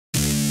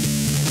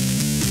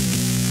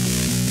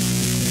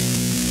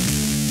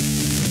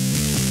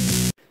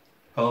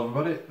Hello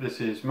everybody,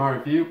 this is my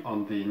review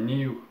on the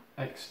new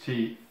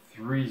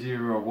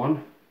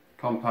XT301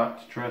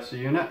 compact tracer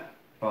unit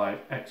by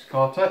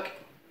Xcortech.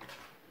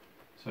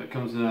 So it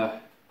comes in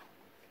a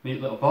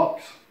neat little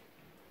box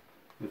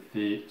with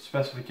the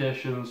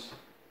specifications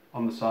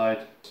on the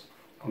side,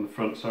 on the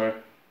front sorry.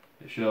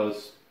 It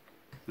shows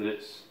that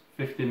it's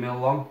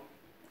 50mm long,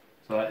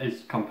 so that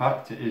is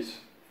compact. It is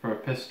for a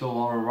pistol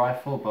or a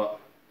rifle, but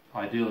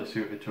ideally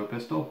suited to a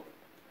pistol.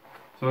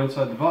 So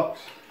inside the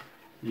box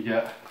you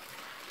get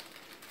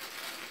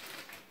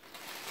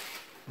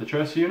the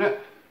tracer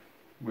unit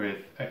with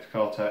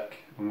Xcortech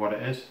and what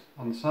it is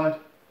on the side,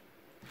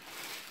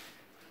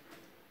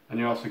 and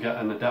you also get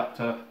an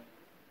adapter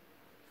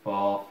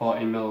for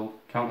 14mm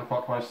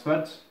counterclockwise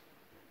threads.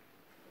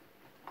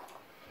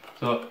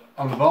 So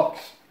on the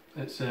box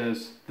it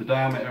says the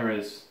diameter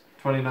is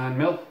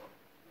 29mm,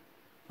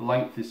 the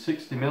length is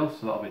 60mm,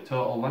 so that'll be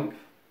total length.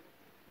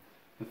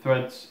 The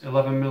thread's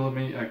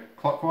 11mm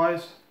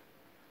clockwise,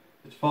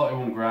 it's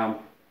 41 gram,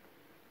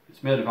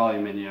 it's made of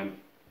aluminium,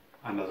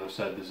 and as I've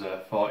said, there's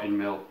a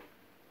 14mm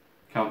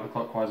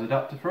counterclockwise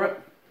adapter for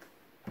it.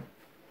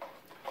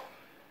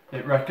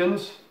 It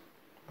reckons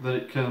that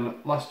it can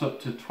last up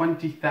to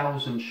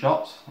 20,000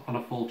 shots on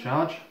a full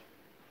charge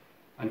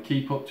and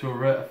keep up to a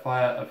rate of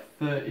fire of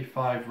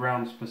 35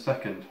 rounds per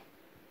second.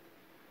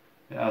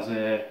 It has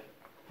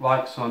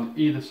lights on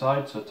either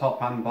side, so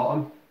top and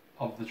bottom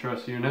of the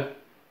tracer unit,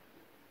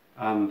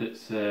 and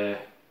it's a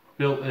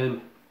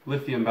built-in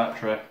lithium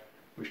battery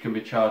which can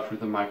be charged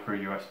with a micro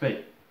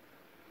USB.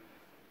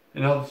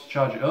 In order to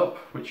charge it up,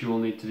 which you will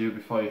need to do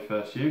before your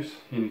first use,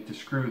 you need to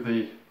screw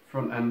the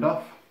front end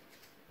off,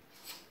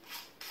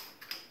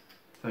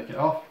 take it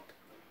off,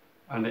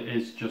 and it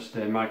is just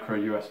a micro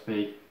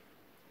USB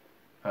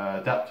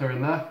adapter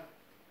in there.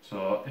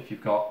 So if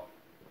you've got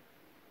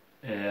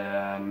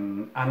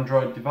an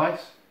Android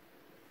device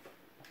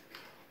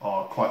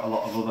or quite a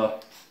lot of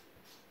other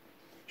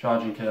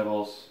charging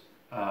cables,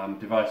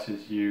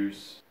 devices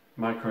use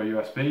micro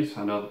USBs.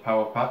 I know the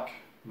power pack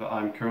that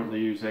I'm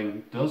currently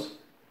using does,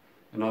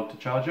 in order to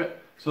charge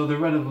it. So they're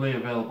readily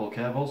available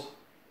cables.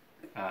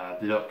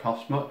 They don't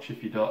cost much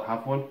if you don't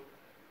have one.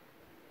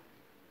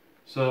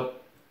 So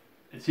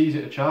it's easy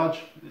to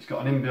charge. It's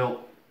got an inbuilt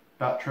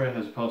battery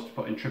as opposed to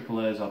putting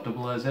AAAs or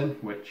AA's in,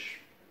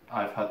 which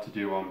I've had to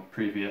do on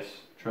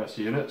previous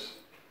tracer units.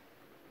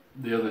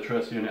 The other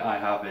tracer unit I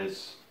have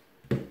is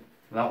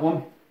that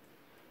one,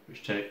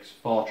 which takes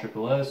 4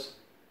 AAAs,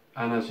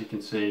 and as you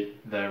can see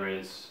there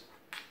is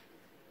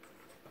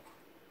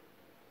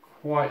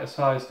quite a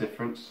size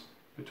difference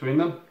between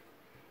them,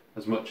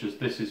 as much as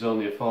this is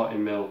only a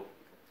 40mm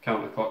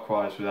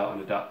counterclockwise without an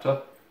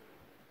adapter,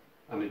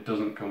 and it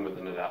doesn't come with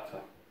an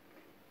adapter.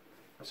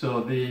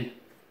 So the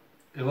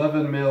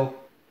 11mm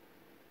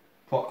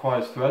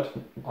clockwise thread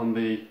on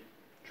the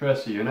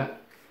tracer unit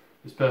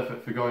is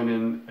perfect for going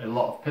in a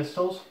lot of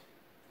pistols.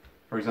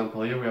 For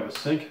example, here we have a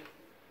SIG.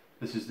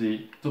 This is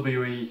the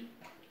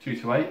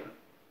WE228,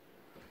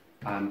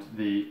 and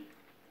the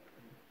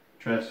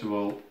tracer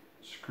will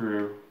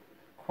screw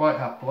quite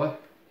happily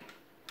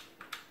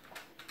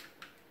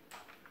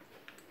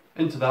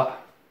into that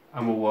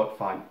and will work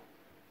fine.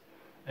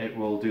 It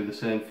will do the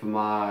same for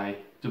my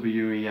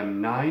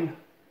WEM9,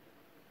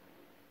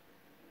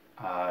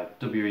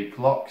 WE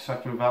Glocks I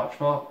can vouch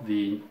for,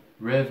 the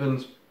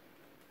Ravens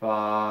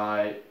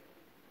by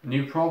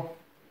Neutral,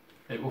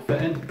 it will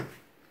fit in.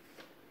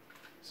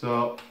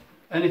 So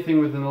anything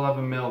with an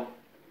 11mm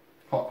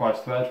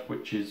clockwise thread,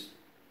 which is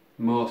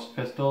most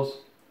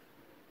pistols,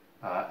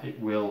 it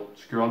will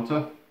screw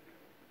onto.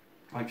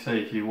 Like I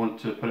say, if you want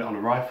to put it on a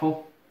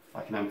rifle,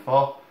 like an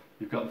M4,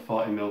 you've got the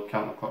 40mm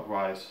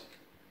counterclockwise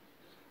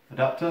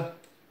adapter,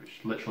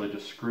 which literally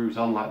just screws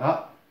on like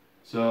that.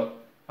 So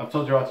I've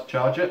told you how to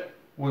charge it.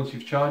 Once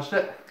you've charged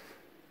it,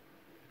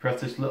 press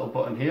this little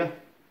button here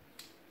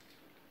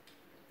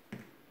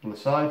on the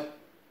side,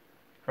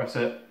 press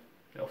it,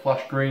 it'll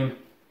flash green,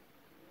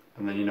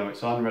 and then you know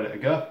it's on, ready to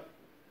go.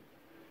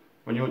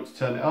 When you want to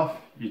turn it off,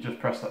 you just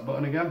press that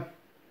button again.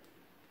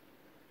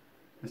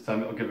 This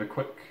time it'll give a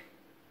quick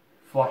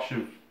flash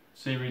of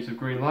series of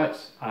green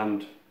lights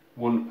and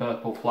one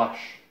purple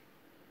flash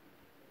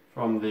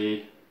from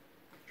the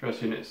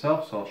tracer unit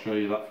itself, so I'll show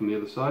you that from the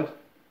other side.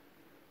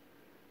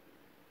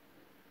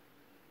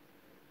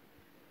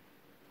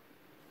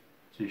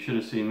 So you should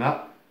have seen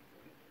that,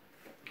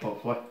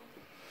 hopefully.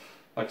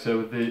 Like I say,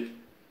 with the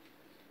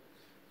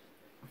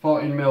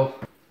 14mm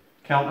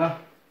counter,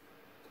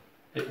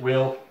 it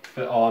will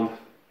fit on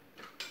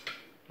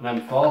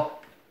an M4.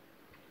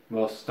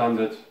 Most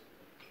standard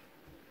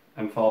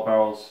M4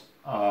 barrels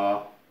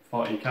are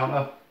 14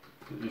 counter.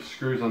 It just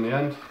screws on the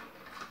end,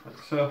 like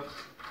so,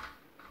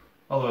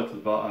 all the way to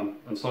the bottom.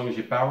 And as long as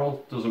your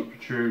barrel doesn't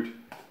protrude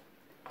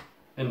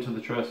into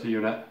the tracer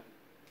unit,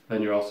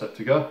 then you're all set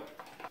to go.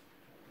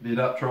 The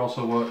adapter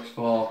also works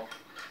for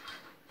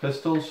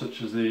pistols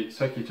such as the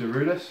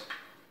XT301,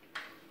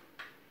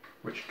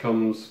 which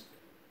comes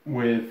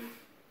with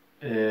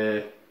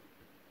a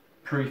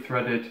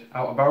pre-threaded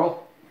outer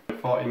barrel,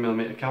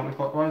 40mm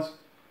counterclockwise.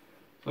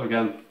 So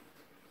again,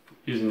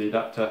 using the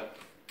adapter,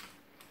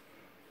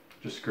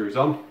 just screws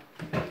on.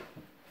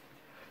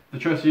 The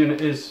tracer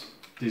unit is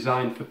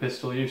designed for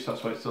pistol use,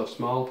 that's why it's so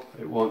small.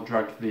 It won't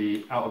drag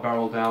the outer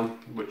barrel down,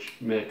 which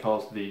may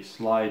cause the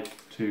slide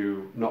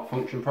to not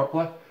function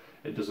properly.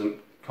 It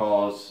doesn't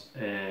cause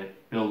a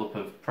build-up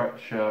of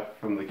pressure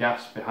from the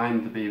gas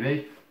behind the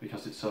BB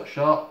because it's so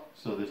short,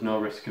 so there's no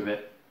risk of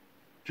it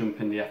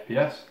jumping the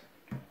FPS.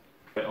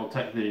 It'll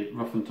take the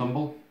rough and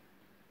tumble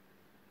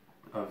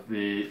of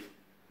the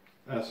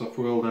Airsoft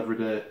world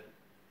everyday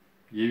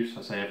use.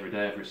 I say every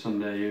day, every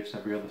Sunday use,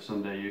 every other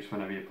Sunday use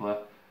whenever you play.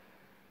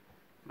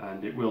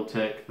 And it will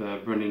take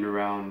the running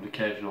around,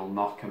 occasional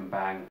knock and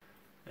bang.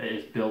 It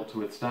is built to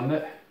withstand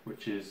it,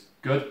 which is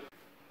good.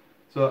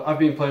 So I've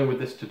been playing with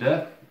this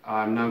today.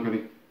 I'm now going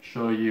to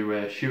show you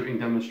a shooting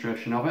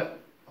demonstration of it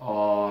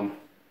on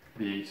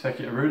the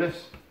Xcortech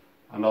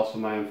and also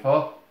my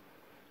M4.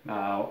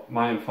 Now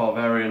my M4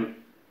 variant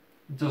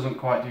doesn't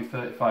quite do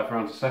 35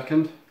 rounds a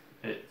second.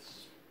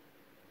 It's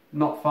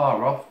not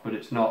far off, but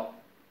it's not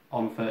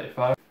on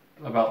 35,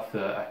 about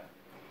 30.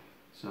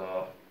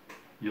 So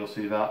you'll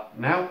see that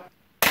now.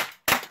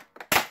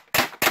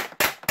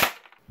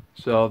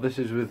 So this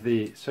is with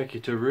the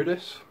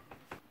Xcortech.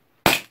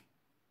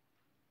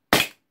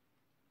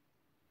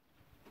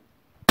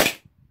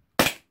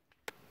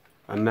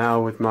 And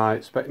now with my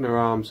Spectre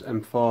Arms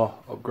M4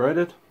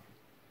 upgraded.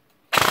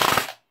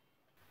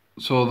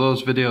 So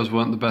those videos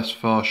weren't the best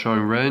for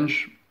showing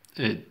range.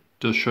 It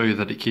does show you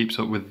that it keeps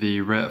up with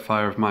the rate of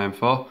fire of my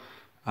M4,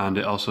 and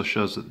it also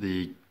shows that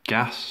the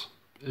gas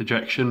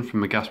ejection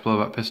from the gas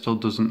blowback pistol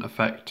doesn't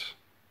affect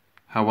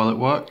how well it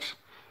works.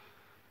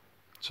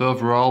 So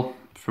overall,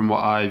 from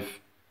what I've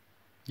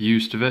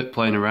used of it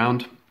playing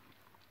around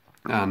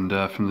and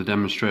from the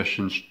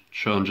demonstrations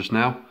shown just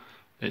now,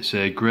 it's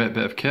a great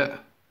bit of kit.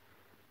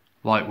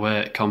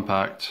 Lightweight,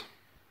 compact,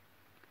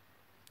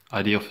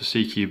 ideal for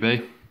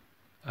CQB,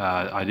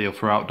 ideal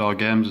for outdoor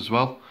games as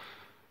well,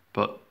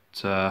 but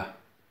it's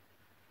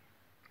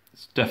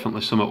definitely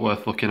something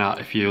worth looking at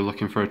if you're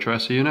looking for a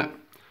tracer unit.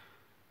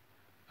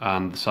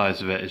 And the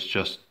size of it is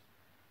just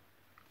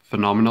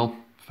phenomenal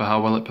for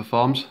how well it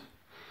performs.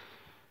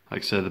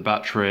 Like I say, the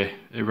battery,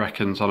 it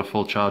reckons on a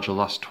full charge will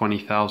last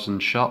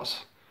 20,000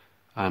 shots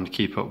and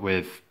keep up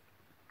with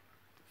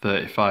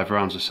 35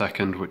 rounds a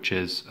second, which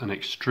is an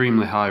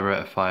extremely high rate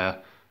of fire,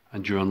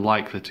 and you're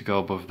unlikely to go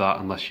above that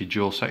unless you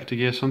dual sector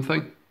gear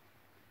something, in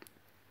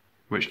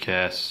which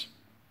case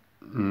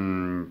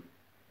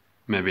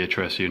maybe a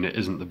tracer unit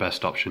isn't the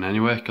best option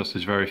anyway, because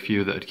there's very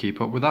few that would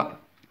keep up with that.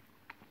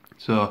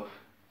 So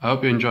I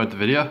hope you enjoyed the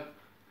video.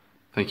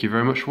 Thank you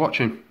very much for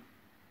watching.